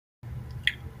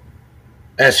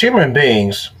As human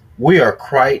beings, we are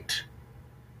quite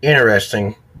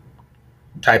interesting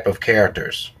type of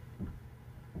characters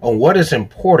on what is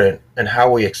important and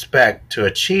how we expect to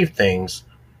achieve things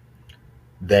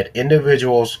that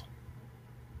individuals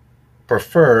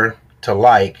prefer to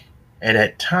like and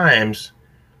at times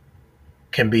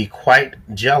can be quite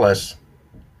jealous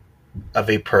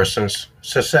of a person's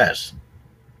success.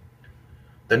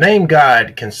 The name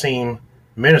God can seem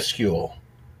minuscule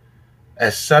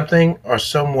as something or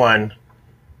someone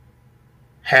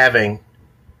having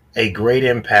a great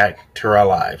impact to our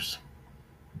lives.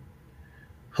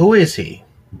 Who is he?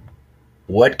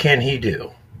 What can he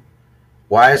do?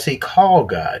 Why is he called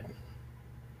God?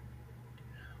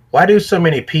 Why do so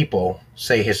many people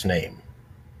say his name?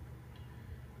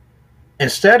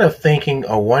 Instead of thinking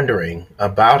or wondering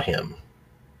about him,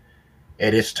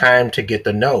 it is time to get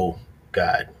to know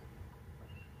God.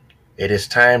 It is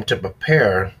time to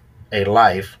prepare a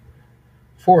life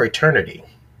for eternity.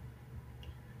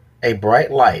 A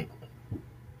bright light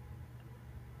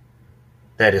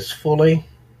that is fully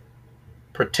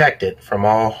protected from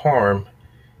all harm,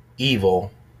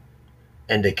 evil,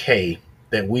 and decay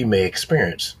that we may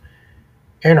experience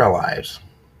in our lives.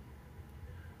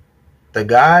 The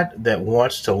God that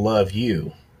wants to love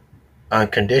you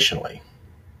unconditionally.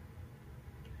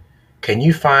 Can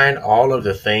you find all of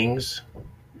the things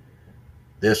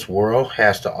this world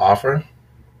has to offer?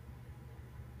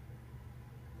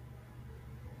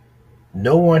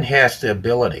 No one has the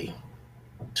ability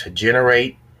to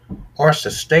generate or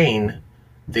sustain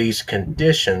these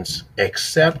conditions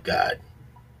except God.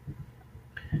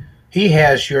 He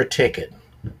has your ticket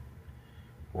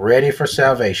ready for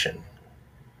salvation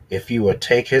if you will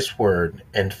take his word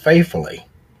and faithfully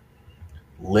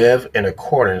live in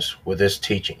accordance with his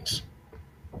teachings.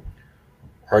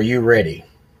 Are you ready?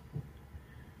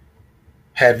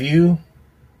 Have you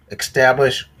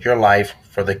established your life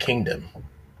for the kingdom?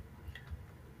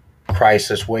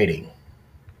 Christ is waiting.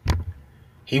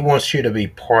 He wants you to be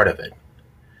part of it.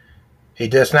 He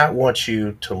does not want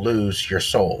you to lose your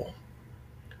soul,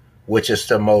 which is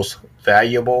the most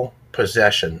valuable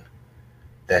possession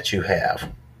that you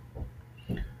have.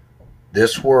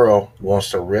 This world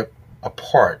wants to rip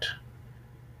apart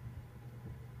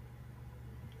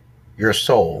your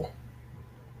soul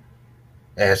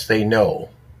as they know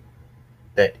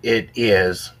that it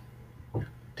is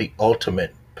the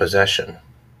ultimate possession.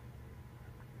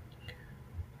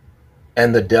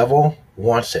 And the devil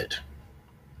wants it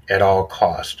at all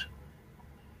cost.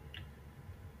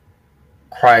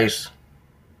 Christ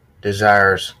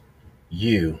desires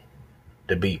you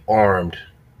to be armed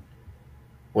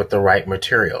with the right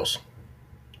materials,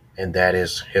 and that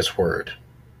is his word.